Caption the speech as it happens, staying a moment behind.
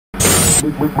the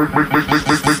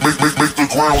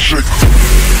ground shake.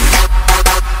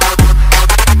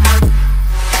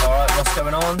 Alright, what's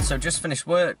going on? So just finished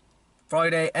work,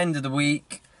 Friday, end of the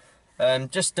week.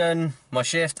 Just done my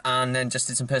shift and then just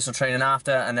did some personal training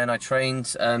after, and then I trained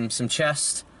some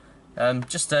chest.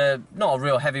 Just not a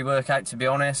real heavy workout, to be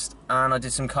honest, and I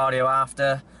did some cardio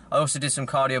after. I also did some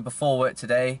cardio before work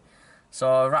today, so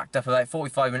I racked up about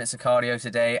 45 minutes of cardio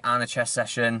today and a chest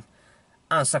session,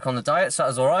 and stuck on the diet, so that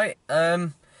was alright.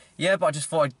 Yeah, but I just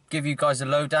thought I'd give you guys a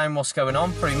lowdown what's going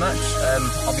on, pretty much.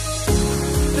 I'll be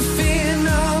The fear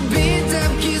no beat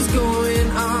up keeps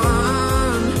going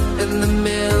on, and the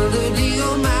melody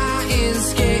on my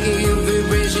escape,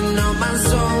 vibration on my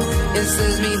soul, it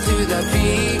sends me to the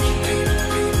peak.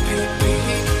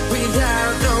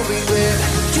 Without no regret,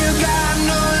 you got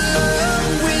no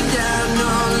love. Without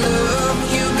no love,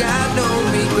 you got no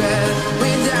regret.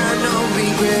 Without no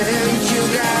regret, you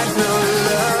got no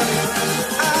love.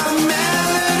 A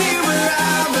melody where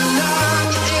I belong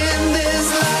in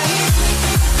this life.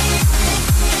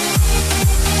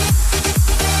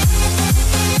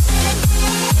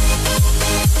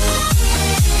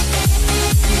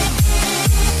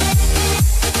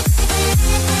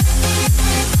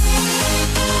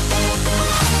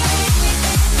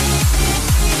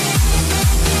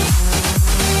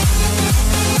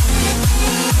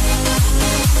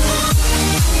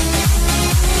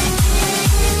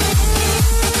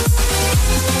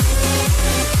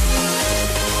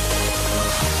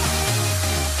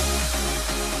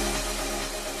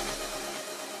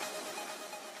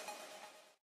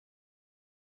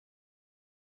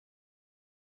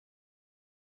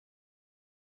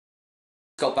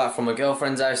 got back from my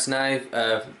girlfriend's house now.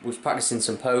 Was practicing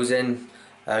some posing,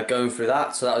 going through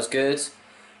that, so that was good.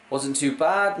 Wasn't too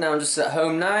bad. Now I'm just at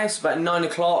home now. It's about 9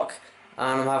 o'clock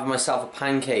and I'm having myself a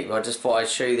pancake. I just thought I'd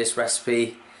show you this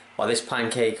recipe. Well, this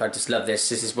pancake, I just love this.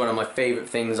 This is one of my favourite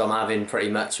things I'm having pretty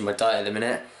much in my diet at the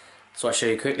minute. So I'll show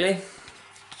you quickly.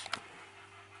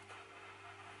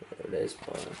 There it is.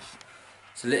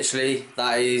 So literally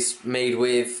that is made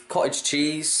with cottage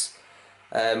cheese.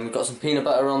 We've got some peanut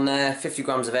butter on there, 50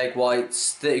 grams of egg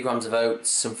whites, 30 grams of oats,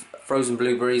 some frozen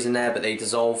blueberries in there, but they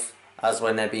dissolve as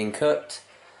when they're being cooked.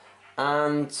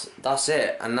 And that's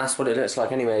it, and that's what it looks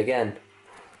like anyway. Again,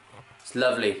 it's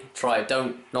lovely. Try it,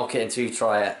 don't knock it until you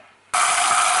try it.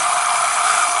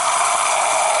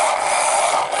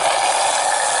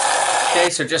 Okay,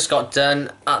 so just got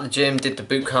done at the gym, did the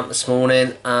boot camp this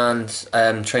morning, and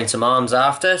trained some arms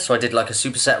after. So I did like a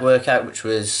superset workout, which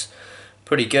was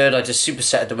pretty good. I just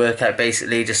supersetted the workout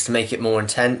basically just to make it more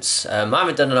intense. I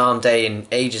haven't done an arm day in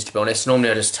ages, to be honest.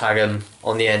 Normally I just tag them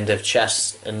on the end of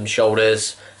chest and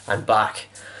shoulders and back.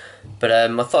 But I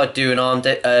thought I'd do an arm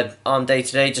day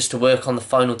today just to work on the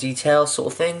final details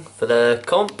sort of thing for the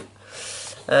comp.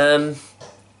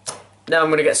 Now I'm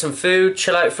going to get some food,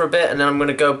 chill out for a bit, and then I'm going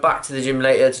to go back to the gym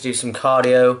later to do some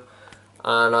cardio,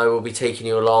 and I will be taking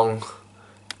you along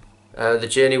the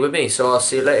journey with me, so I'll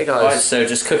see you later, guys. Right, so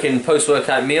just cooking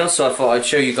post-workout meal, so I thought I'd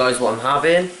show you guys what I'm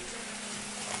having.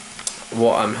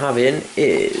 What I'm having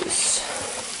is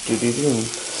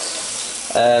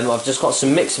I've just got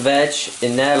some mixed veg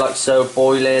in there, like so,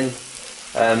 boiling,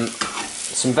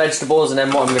 some vegetables, and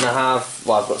then what I'm going to have,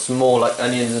 well, I've got some more like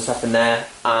onions and stuff in there,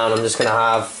 and I'm just going to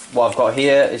have, what I've got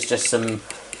here is just some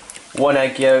one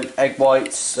egg yolk, egg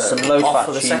whites, some low-fat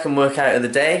for the second workout of the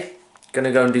day. Going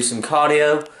to go and do some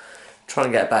cardio. Trying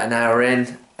to get about an hour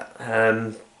in.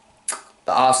 The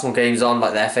Arsenal game's on,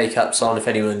 like the FA Cup's on, if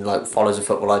anyone like follows the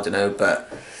football, I don't know,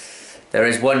 but there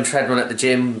is one treadmill at the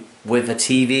gym with a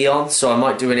TV on, so I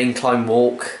might do an incline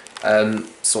walk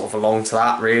sort of along to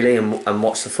that really, and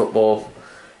watch the football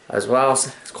as well.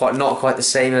 So it's not quite the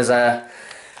same as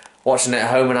watching it at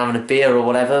home and having a beer or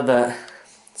whatever, but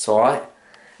it's alright.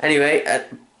 Anyway,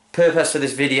 purpose for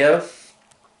this video,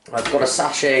 I've got a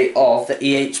sachet of the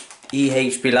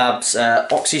EHB Labs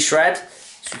Oxy Shred,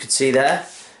 as you can see there.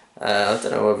 I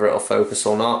don't know whether it'll focus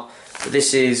or not, but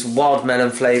this is wild melon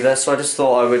flavour, so I just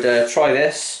thought I would try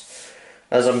this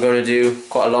as I'm going to do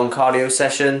quite a long cardio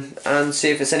session and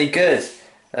see if it's any good.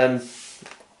 I'm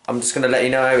just going to let you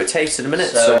know how it tastes in a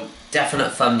minute. So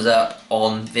definite thumbs up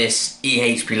on this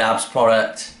EHB Labs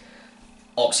product.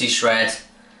 Oxy Shred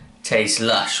tastes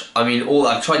lush. I mean,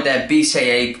 I've tried their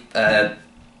BCAA.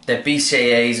 They're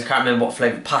BCAAs, I can't remember what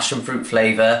flavour, passion fruit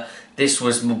flavour. This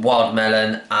was wild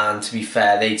melon, and to be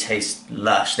fair, they taste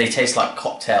lush. They taste like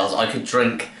cocktails. I could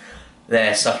drink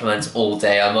their supplements all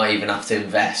day. I might even have to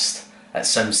invest at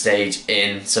some stage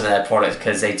in some of their products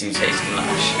because they do taste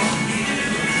lush.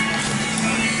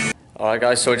 Alright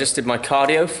guys, so I just did my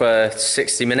cardio for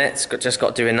 60 minutes, just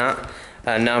got doing that.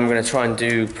 And now I'm going to try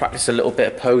and practice a little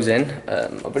bit of posing.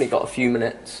 I've only got a few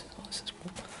minutes,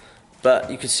 but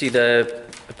you can see the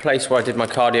place where I did my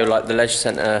cardio, like the leisure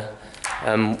centre,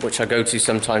 which I go to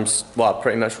sometimes, well,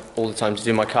 pretty much all the time to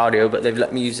do my cardio, but they've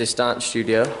let me use this dance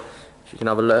studio, if you can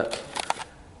have a look,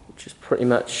 which is pretty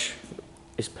much,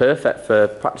 it's perfect for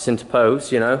practicing to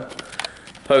pose, you know.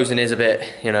 Posing is a bit,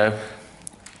 you know,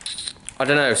 I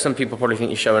don't know, some people probably think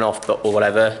you're showing off or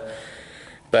whatever,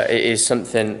 but it is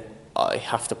something I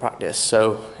have to practice,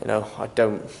 so, you know, I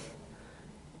don't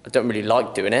really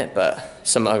like doing it, but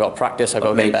it's something I got to practice, I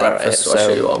got to get better at it. So I'll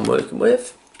show you what I'm working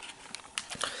with.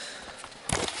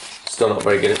 Still not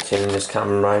very good at turning this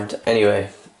camera around. Anyway,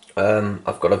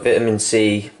 I've got a vitamin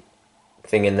C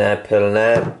thing in there, pill in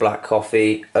there, black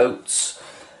coffee, oats.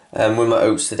 With my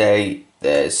oats today,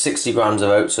 there's 60 grams of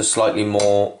oats, so slightly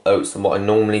more oats than what I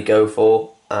normally go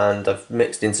for, and I've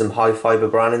mixed in some high fibre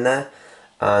bran in there,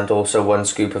 and also 1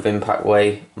 scoop of Impact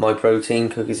Whey My Protein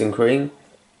cookies and cream.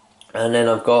 And then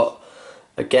I've got,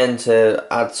 again, to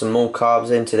add some more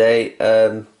carbs in today,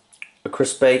 a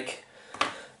crisp bake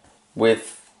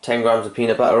with 10 grams of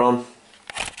peanut butter on.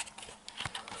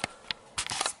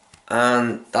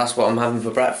 And that's what I'm having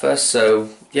for breakfast. So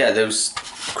yeah, those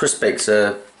crisp bakes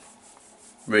are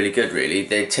really good, really.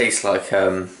 They taste like,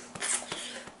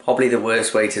 probably the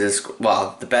worst way to describe, well,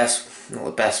 not the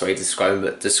best way to describe them,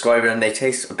 but describe them, they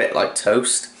taste a bit like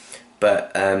toast,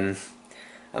 but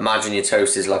imagine your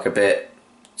toast is like a bit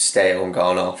stale and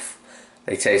gone off.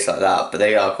 They taste like that, but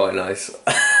they are quite nice.